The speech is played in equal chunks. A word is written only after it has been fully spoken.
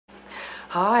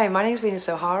Hi, my name is Venus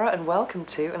O'Hara and welcome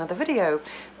to another video.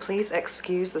 Please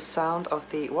excuse the sound of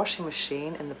the washing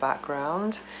machine in the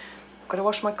background. I've got to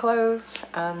wash my clothes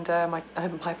and my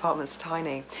apartment's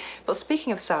tiny. But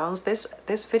speaking of sounds, this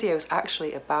video is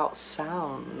actually about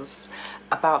sounds,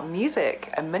 about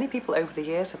music, and many people over the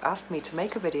years have asked me to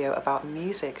make a video about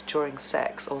music during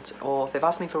sex, or they've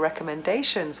asked me for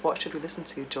recommendations, what should we listen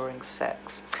to during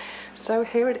sex? So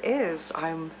here it is,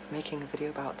 I'm making a video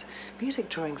about music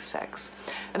during sex.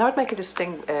 And I would make a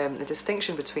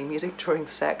distinction between music during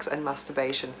sex and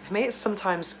masturbation. For me, it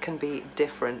sometimes can be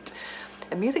different.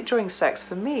 And music during sex,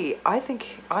 for me, I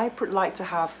think I like to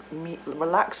have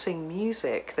relaxing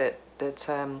music that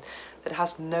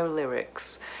has no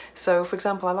lyrics. So for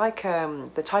example, I like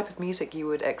the type of music you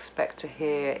would expect to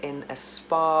hear in a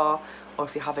spa, or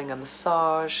if you're having a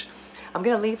massage. I'm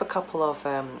going to leave a couple of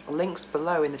links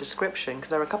below in the description, because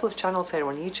there are a couple of channels here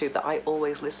on YouTube that I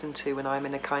always listen to when I'm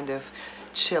in a kind of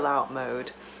chill out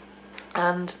mode.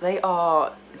 And they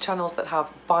are channels that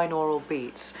have binaural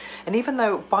beats. And even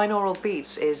though binaural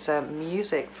beats is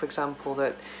music, for example,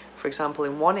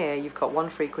 in one ear you've got one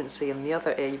frequency and in the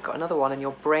other ear you've got another one, and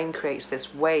your brain creates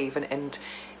this wave, and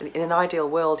in an ideal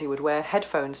world you would wear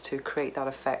headphones to create that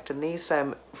effect. And these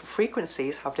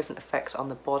frequencies have different effects on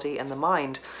the body and the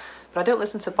mind. But I don't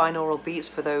listen to binaural beats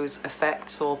for those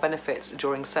effects or benefits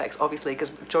during sex, obviously, because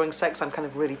during sex I'm kind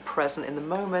of really present in the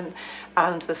moment,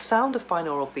 and the sound of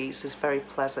binaural beats is very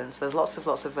pleasant. So there's lots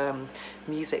of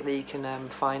music that you can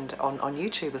find on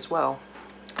YouTube as well.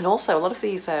 And also a lot of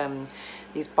these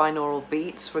binaural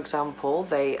beats, for example,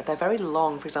 they're very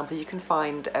long. For example, you can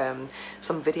find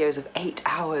some videos of 8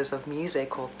 hours of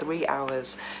music or 3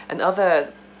 hours, and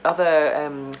other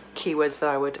keywords that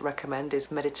I would recommend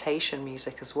is meditation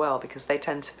music as well, because they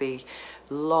tend to be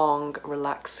long,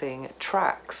 relaxing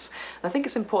tracks. And I think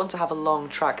it's important to have a long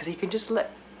track, because you can just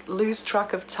lose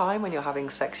track of time when you're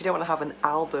having sex. You don't want to have an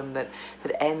album that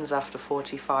ends after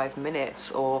 45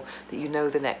 minutes, or that you know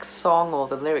the next song, or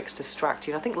the lyrics distract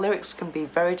you. And I think lyrics can be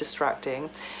very distracting,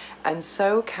 and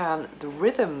so can the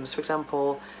rhythms. For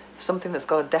example, something that's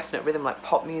got a definite rhythm like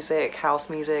pop music, house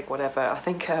music, whatever. I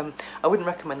think I wouldn't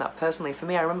recommend that personally. For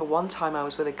me, I remember one time I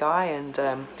was with a guy and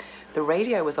the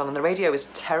radio was on, and the radio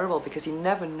is terrible because you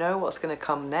never know what's going to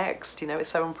come next. You know, it's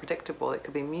so unpredictable. It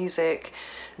could be music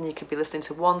and you could be listening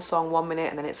to one song 1 minute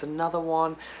and then it's another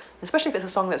one. Especially if it's a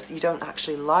song that you don't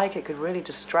actually like, it could really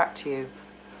distract you.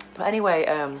 But anyway,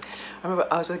 I remember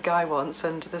I was with a guy once,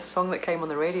 and the song that came on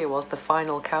the radio was The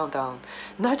Final Countdown.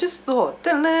 And I just thought,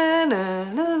 the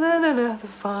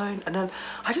fine. And then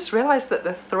I just realised that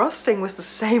the thrusting was the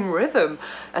same rhythm.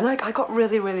 And I got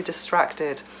really, really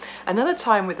distracted. Another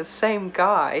time with the same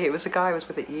guy, it was a guy I was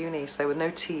with at uni, so there were no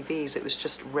TVs, it was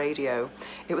just radio.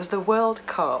 It was the World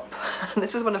Cup. And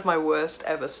this is one of my worst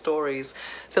ever stories.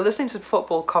 So listening to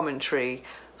football commentary,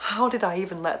 how did I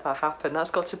even let that happen? That's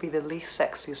got to be the least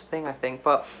sexiest thing, I think.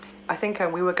 But I think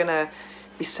we were gonna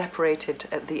be separated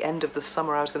at the end of the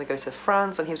summer. I was gonna go to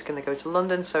France and he was gonna go to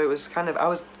London, so it was kind of, I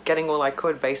was getting all I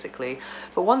could basically.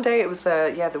 But one day it was,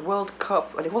 yeah, the World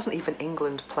Cup, and it wasn't even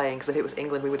England playing, because if it was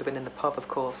England we would have been in the pub, of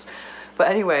course.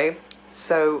 But anyway,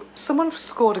 so someone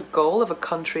scored a goal of a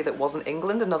country that wasn't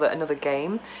England, another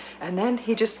game, and then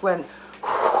he just went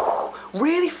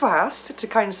really fast to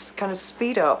kind of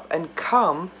speed up and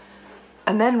come,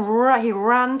 and then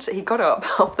he got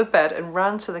up off the bed and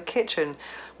ran to the kitchen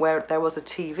where there was a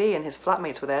TV and his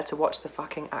flatmates were there to watch the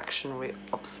fucking action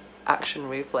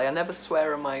replay. I never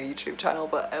swear on my YouTube channel,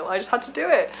 but I just had to do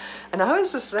it, and I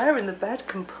was just there in the bed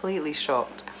completely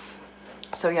shocked.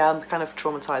 So yeah, I'm kind of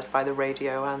traumatized by the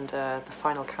radio and the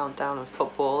Final Countdown and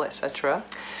football, etc.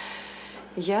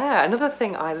 Yeah, another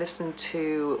thing I listen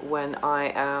to when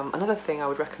I am, another thing I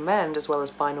would recommend, as well as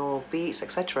binaural beats,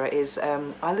 etc., is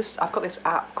I've got this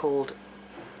app called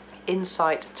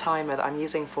Insight Timer that I'm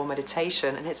using for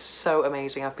meditation, and it's so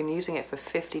amazing. I've been using it for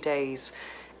 50 days,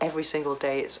 every single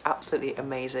day. It's absolutely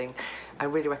amazing. I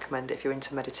really recommend it if you're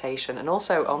into meditation. And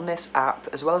also on this app,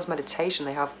 as well as meditation,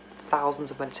 they have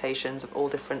thousands of meditations of all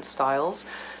different styles.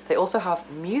 They also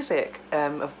have music,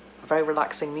 of very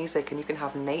relaxing music, and you can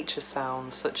have nature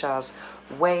sounds such as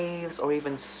waves or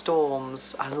even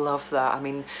storms. I love that. I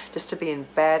mean, just to be in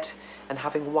bed and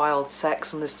having wild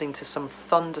sex and listening to some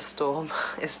thunderstorm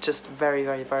is just very,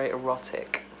 very, very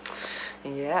erotic.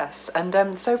 Yes,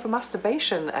 and so for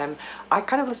masturbation, I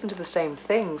kind of listen to the same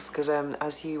things, because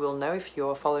as you will know if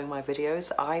you're following my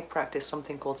videos, I practice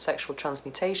something called sexual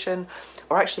transmutation,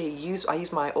 or actually I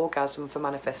use my orgasm for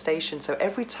manifestation. So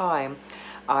every time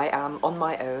I am on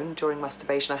my own during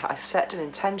masturbation, I set an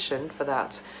intention for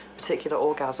that particular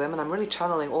orgasm, and I'm really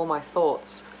channeling all my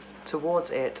thoughts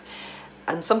towards it.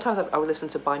 And sometimes I would listen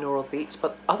to binaural beats,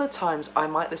 but other times I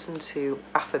might listen to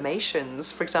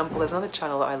affirmations. For example, there's another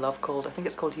channel that I love called, I think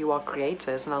it's called You Are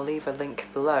Creators, and I'll leave a link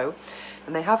below.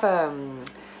 And they have a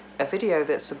video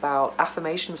that's about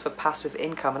affirmations for passive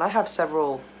income. And I have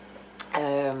several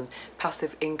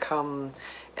passive income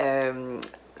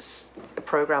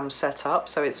programs set up,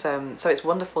 so it's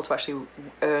wonderful to actually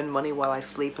earn money while I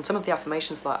sleep. And some of the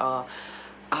affirmations that are,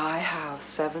 I have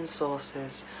 7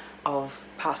 sources of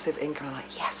passive income. I'm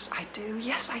like, yes I do,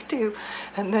 yes I do.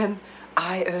 And then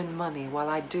I earn money while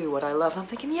I do what I love, and I'm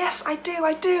thinking, yes I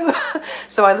do.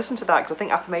 So I listen to that because I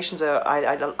think affirmations are,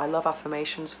 I love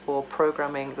affirmations for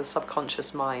programming the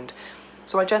subconscious mind.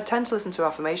 So I tend to listen to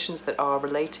affirmations that are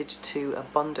related to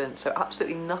abundance, so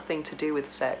absolutely nothing to do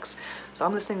with sex. So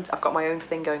I'm listening, I've got my own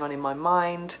thing going on in my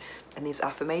mind, and these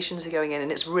affirmations are going in,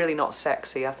 and it's really not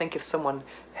sexy. I think if someone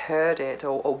heard it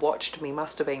or watched me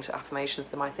masturbating to affirmations,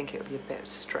 they might think it would be a bit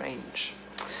strange.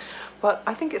 But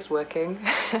I think it's working.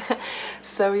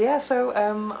 So yeah,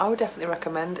 I would definitely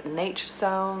recommend nature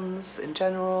sounds in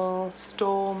general,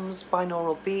 storms,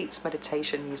 binaural beats,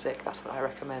 meditation music. That's what I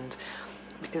recommend,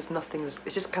 because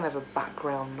it's just kind of a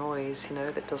background noise, you know,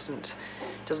 that doesn't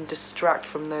distract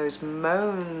from those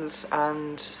moans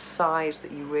and sighs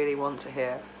that you really want to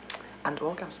hear, and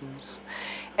orgasms.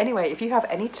 Anyway, if you have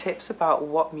any tips about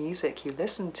what music you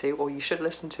listen to, or you should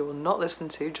listen to or not listen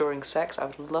to during sex, I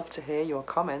would love to hear your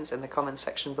comments in the comments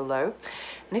section below.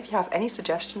 And if you have any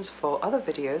suggestions for other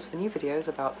videos, for new videos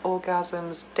about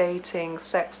orgasms, dating,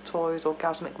 sex toys,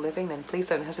 orgasmic living, then please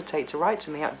don't hesitate to write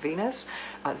to me at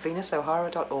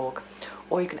venusohara.org,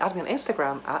 or you can add me on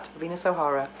Instagram at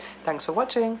venusohara. Thanks for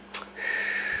watching.